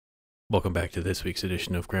Welcome back to this week's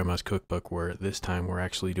edition of Grandma's Cookbook, where this time we're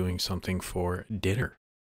actually doing something for dinner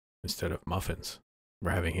instead of muffins.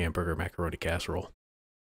 We're having hamburger macaroni casserole.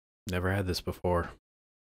 Never had this before.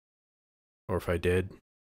 Or if I did,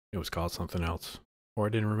 it was called something else. Or I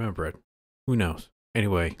didn't remember it. Who knows?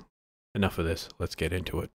 Anyway, enough of this. Let's get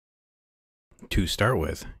into it. To start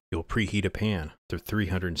with, you'll preheat a pan to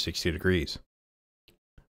 360 degrees.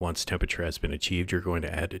 Once temperature has been achieved, you're going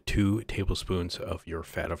to add 2 tablespoons of your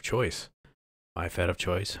fat of choice. My fat of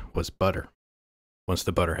choice was butter. Once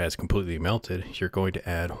the butter has completely melted, you're going to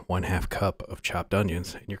add 1/2 cup of chopped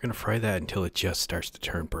onions, and you're going to fry that until it just starts to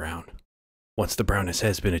turn brown. Once the brownness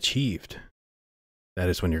has been achieved, that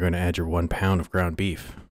is when you're going to add your 1 pound of ground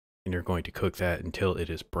beef, and you're going to cook that until it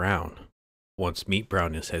is brown. Once meat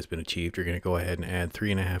brownness has been achieved, you're going to go ahead and add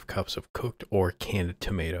 3.5 cups of cooked or canned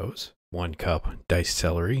tomatoes, 1 cup diced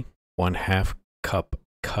celery, 1/2 cup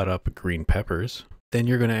cut up green peppers. Then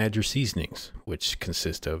you're going to add your seasonings, which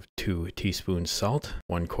consist of 2 teaspoons salt,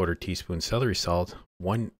 1/4 teaspoon celery salt,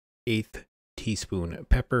 1/8 teaspoon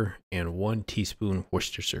pepper, and 1 teaspoon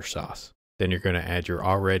Worcestershire sauce. Then you're going to add your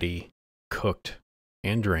already cooked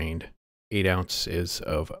and drained 8 ounces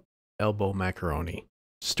of elbow macaroni.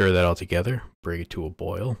 Stir that all together, bring it to a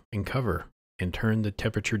boil, and cover. And turn the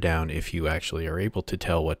temperature down if you actually are able to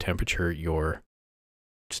tell what temperature your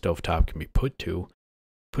stovetop can be put to.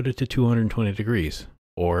 Put it to 220 degrees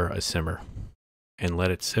or a simmer and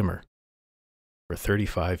let it simmer for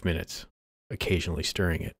 35 minutes, occasionally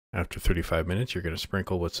stirring it. After 35 minutes, you're going to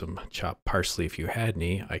sprinkle with some chopped parsley if you had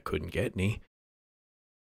any. I couldn't get any.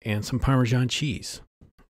 And some Parmesan cheese.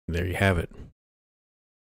 There you have it.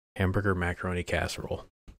 Hamburger Macaroni Casserole.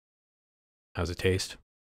 How's it taste?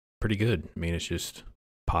 Pretty good. I mean, it's just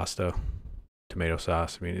pasta, tomato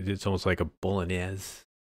sauce. I mean, it's almost like a bolognese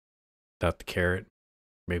without the carrot.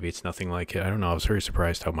 Maybe it's nothing like it. I don't know. I was very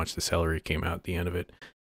surprised how much the celery came out at the end of it.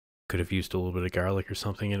 Could have used a little bit of garlic or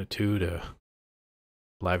something in it too to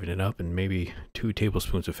liven it up, and maybe 2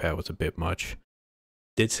 tablespoons of fat was a bit much.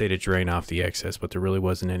 Did say to drain off the excess, but there really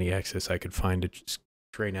wasn't any excess I could find to just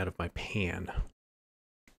drain out of my pan.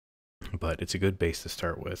 But it's a good base to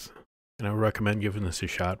start with. And I would recommend giving this a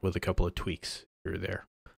shot with a couple of tweaks here or there.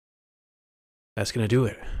 That's going to do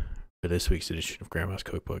it for this week's edition of Grandma's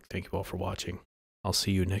Cookbook. Thank you all for watching. I'll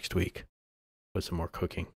see you next week with some more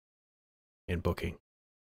cooking and booking.